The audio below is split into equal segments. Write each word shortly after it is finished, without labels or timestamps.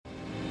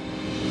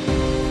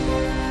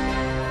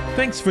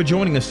Thanks for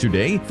joining us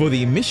today for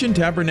the Mission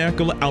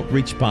Tabernacle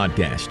Outreach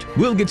Podcast.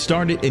 We'll get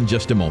started in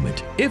just a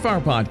moment. If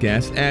our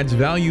podcast adds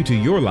value to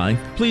your life,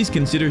 please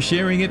consider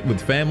sharing it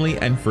with family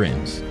and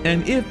friends.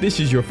 And if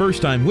this is your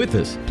first time with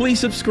us, please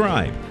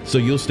subscribe so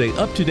you'll stay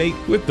up to date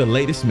with the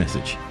latest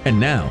message. And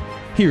now,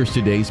 here's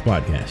today's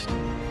podcast.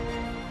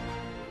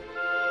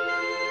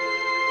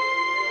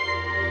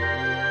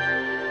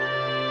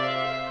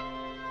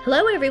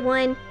 Hello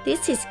everyone,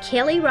 this is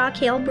Kelly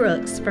Raquel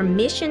Brooks from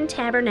Mission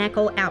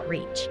Tabernacle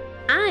Outreach.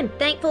 I'm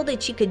thankful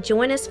that you could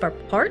join us for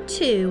part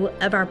 2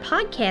 of our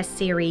podcast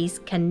series,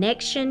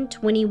 Connection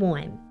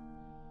 21.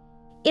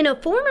 In a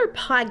former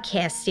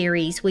podcast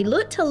series, we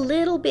looked a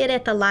little bit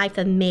at the life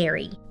of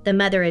Mary, the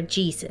mother of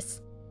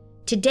Jesus.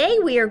 Today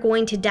we are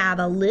going to dive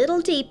a little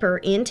deeper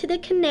into the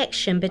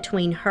connection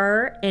between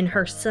her and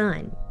her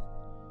son.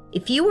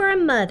 If you were a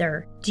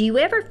mother, do you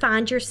ever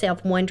find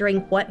yourself wondering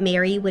what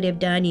Mary would have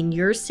done in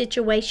your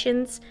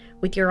situations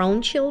with your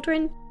own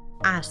children?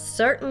 I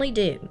certainly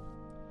do.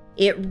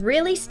 It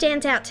really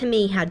stands out to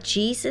me how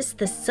Jesus,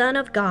 the Son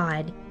of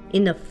God,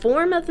 in the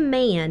form of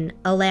man,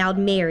 allowed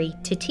Mary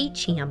to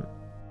teach him.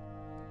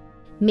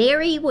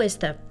 Mary was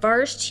the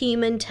first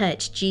human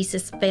touch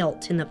Jesus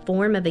felt in the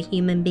form of a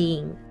human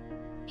being.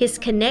 His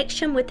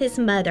connection with his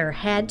mother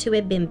had to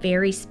have been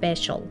very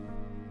special.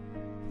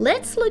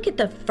 Let's look at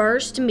the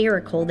first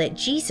miracle that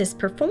Jesus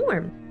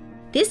performed.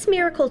 This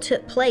miracle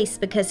took place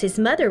because his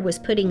mother was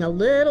putting a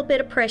little bit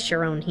of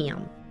pressure on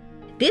him.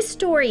 This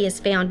story is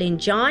found in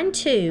John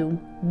 2,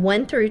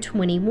 1 through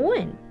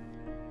 21.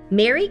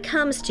 Mary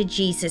comes to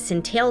Jesus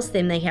and tells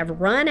them they have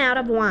run out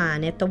of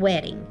wine at the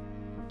wedding.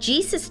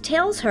 Jesus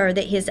tells her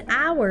that his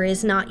hour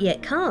is not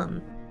yet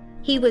come.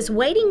 He was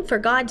waiting for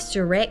God's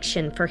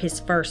direction for his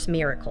first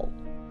miracle.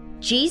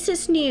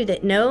 Jesus knew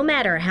that no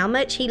matter how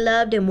much he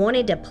loved and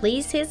wanted to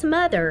please his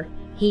mother,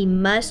 he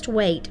must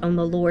wait on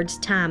the Lord's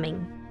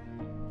timing.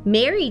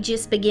 Mary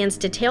just begins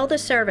to tell the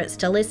servants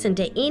to listen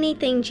to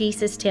anything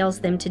Jesus tells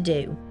them to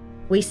do.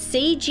 We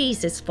see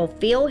Jesus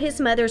fulfill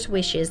his mother's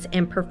wishes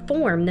and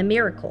perform the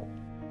miracle.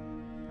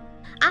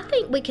 I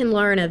think we can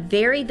learn a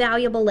very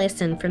valuable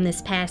lesson from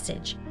this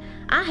passage.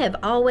 I have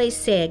always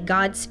said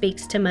God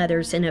speaks to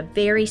mothers in a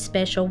very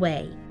special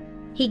way.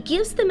 He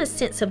gives them a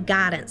sense of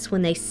guidance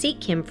when they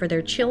seek him for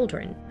their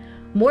children.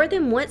 More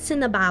than once in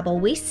the Bible,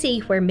 we see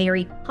where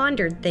Mary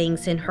pondered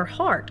things in her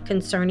heart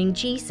concerning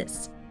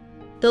Jesus.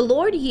 The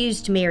Lord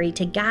used Mary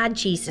to guide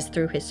Jesus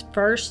through his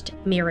first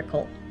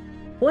miracle.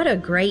 What a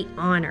great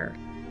honor.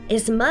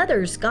 As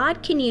mothers,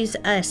 God can use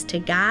us to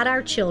guide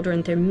our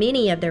children through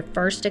many of their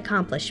first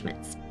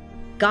accomplishments.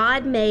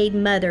 God made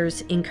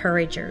mothers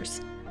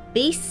encouragers.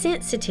 Be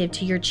sensitive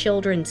to your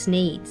children's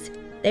needs.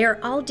 They are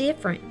all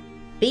different.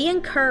 Be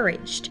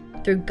encouraged.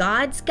 Through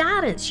God's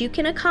guidance, you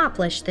can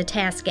accomplish the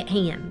task at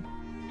hand.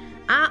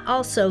 I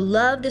also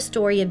love the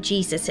story of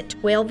Jesus at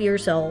 12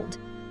 years old.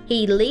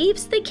 He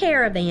leaves the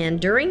caravan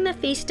during the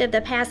feast of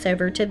the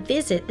Passover to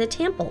visit the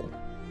temple.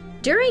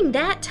 During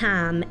that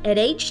time, at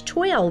age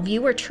 12,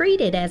 you were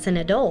treated as an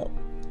adult.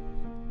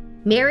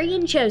 Mary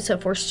and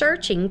Joseph were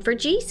searching for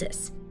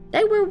Jesus.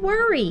 They were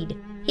worried.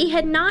 He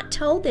had not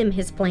told them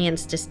his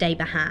plans to stay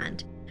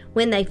behind.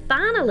 When they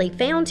finally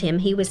found him,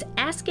 he was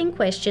asking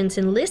questions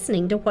and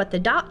listening to what the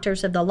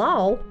doctors of the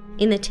law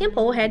in the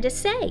temple had to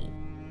say.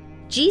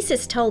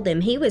 Jesus told them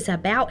he was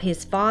about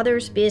his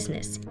Father's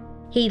business.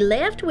 He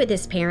left with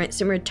his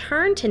parents and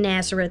returned to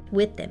Nazareth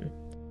with them.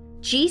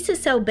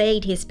 Jesus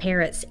obeyed his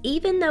parents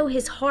even though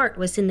his heart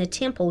was in the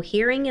temple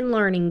hearing and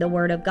learning the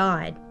Word of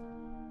God.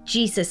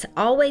 Jesus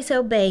always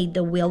obeyed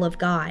the will of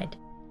God.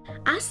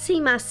 I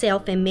see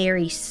myself and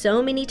Mary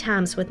so many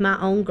times with my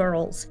own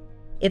girls.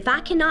 If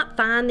I cannot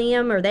find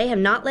them or they have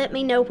not let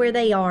me know where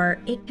they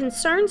are, it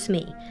concerns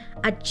me.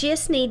 I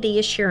just need the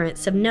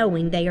assurance of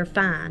knowing they are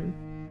fine.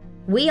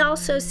 We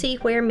also see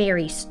where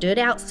Mary stood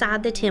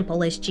outside the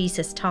temple as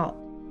Jesus taught.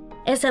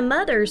 As a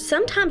mother,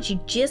 sometimes you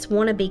just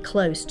want to be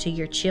close to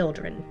your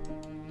children.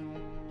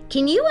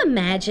 Can you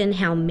imagine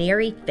how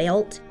Mary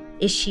felt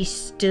as she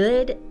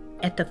stood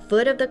at the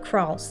foot of the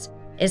cross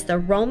as the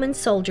Roman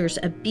soldiers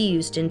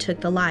abused and took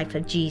the life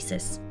of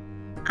Jesus?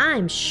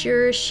 I'm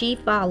sure she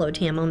followed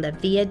him on the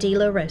Via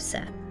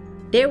Dolorosa.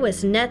 There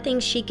was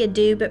nothing she could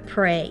do but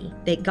pray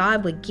that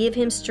God would give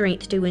him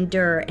strength to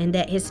endure and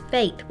that his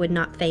faith would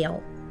not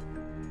fail.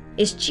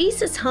 As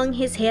Jesus hung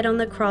his head on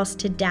the cross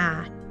to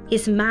die,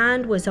 his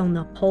mind was on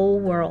the whole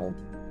world.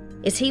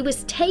 As he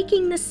was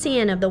taking the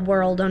sin of the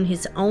world on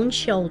his own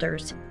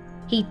shoulders,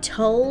 he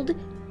told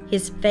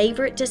his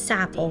favorite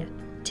disciple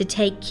to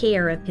take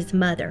care of his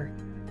mother.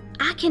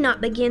 I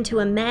cannot begin to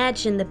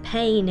imagine the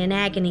pain and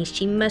agony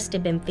she must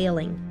have been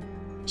feeling.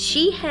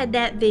 She had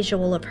that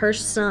visual of her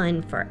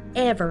son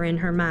forever in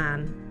her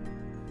mind.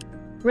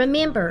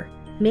 Remember,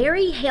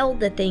 Mary held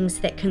the things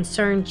that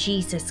concerned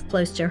Jesus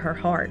close to her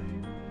heart.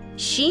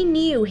 She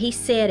knew he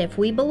said if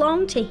we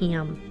belong to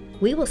him,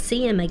 we will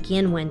see him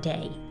again one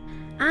day.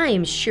 I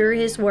am sure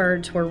his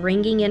words were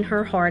ringing in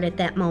her heart at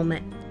that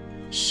moment.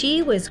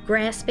 She was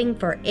grasping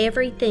for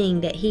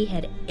everything that he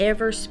had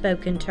ever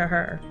spoken to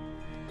her.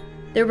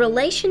 The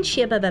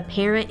relationship of a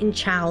parent and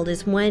child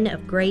is one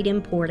of great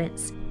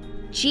importance.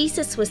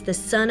 Jesus was the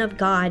Son of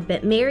God,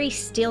 but Mary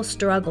still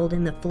struggled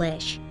in the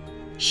flesh.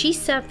 She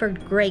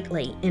suffered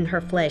greatly in her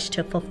flesh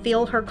to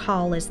fulfill her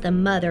call as the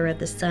mother of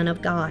the Son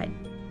of God.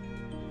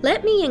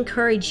 Let me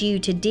encourage you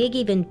to dig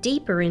even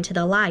deeper into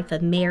the life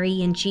of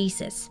Mary and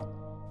Jesus.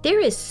 There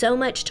is so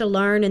much to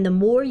learn, and the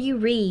more you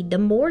read, the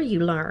more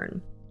you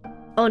learn.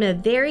 On a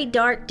very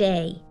dark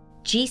day,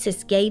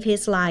 Jesus gave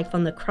his life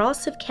on the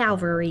cross of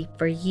Calvary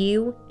for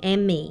you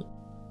and me.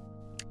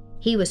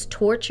 He was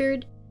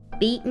tortured,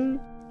 beaten,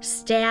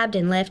 stabbed,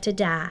 and left to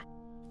die.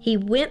 He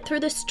went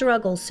through the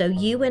struggle so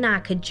you and I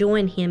could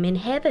join him in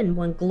heaven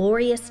one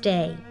glorious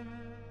day.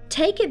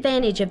 Take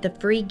advantage of the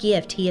free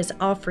gift he is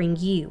offering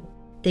you,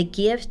 the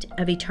gift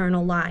of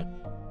eternal life.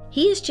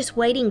 He is just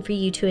waiting for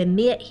you to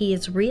admit he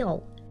is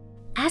real.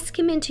 Ask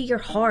him into your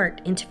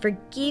heart and to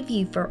forgive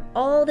you for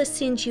all the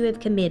sins you have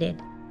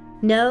committed.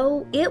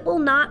 No, it will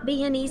not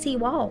be an easy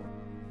walk.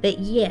 But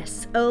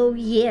yes, oh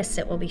yes,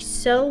 it will be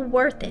so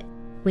worth it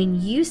when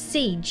you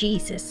see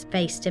Jesus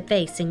face to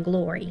face in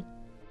glory.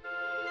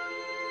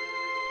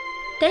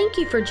 Thank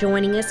you for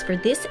joining us for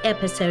this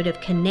episode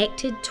of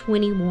Connected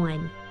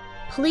 21.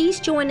 Please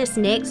join us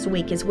next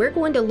week as we're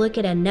going to look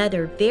at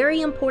another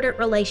very important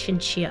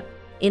relationship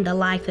in the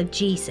life of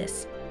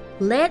Jesus.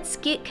 Let's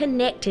get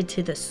connected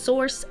to the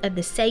source of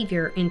the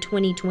Savior in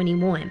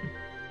 2021.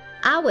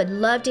 I would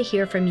love to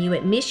hear from you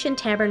at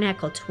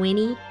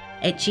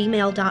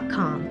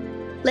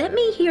missiontabernacle20@gmail.com. Let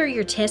me hear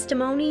your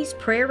testimonies,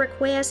 prayer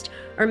requests,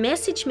 or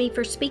message me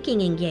for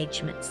speaking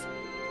engagements.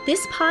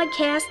 This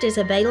podcast is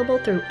available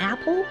through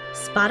Apple,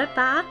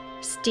 Spotify,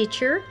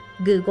 Stitcher,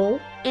 Google,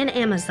 and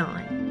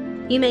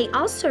Amazon. You may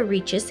also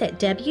reach us at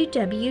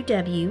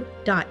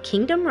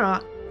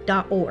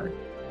www.kingdomrock.org.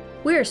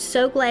 We're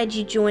so glad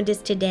you joined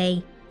us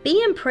today.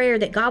 Be in prayer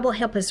that God will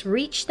help us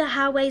reach the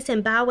highways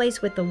and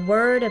byways with the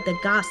word of the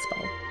gospel.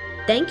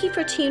 Thank you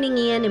for tuning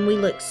in, and we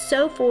look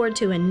so forward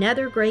to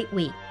another great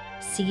week.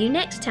 See you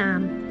next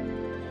time.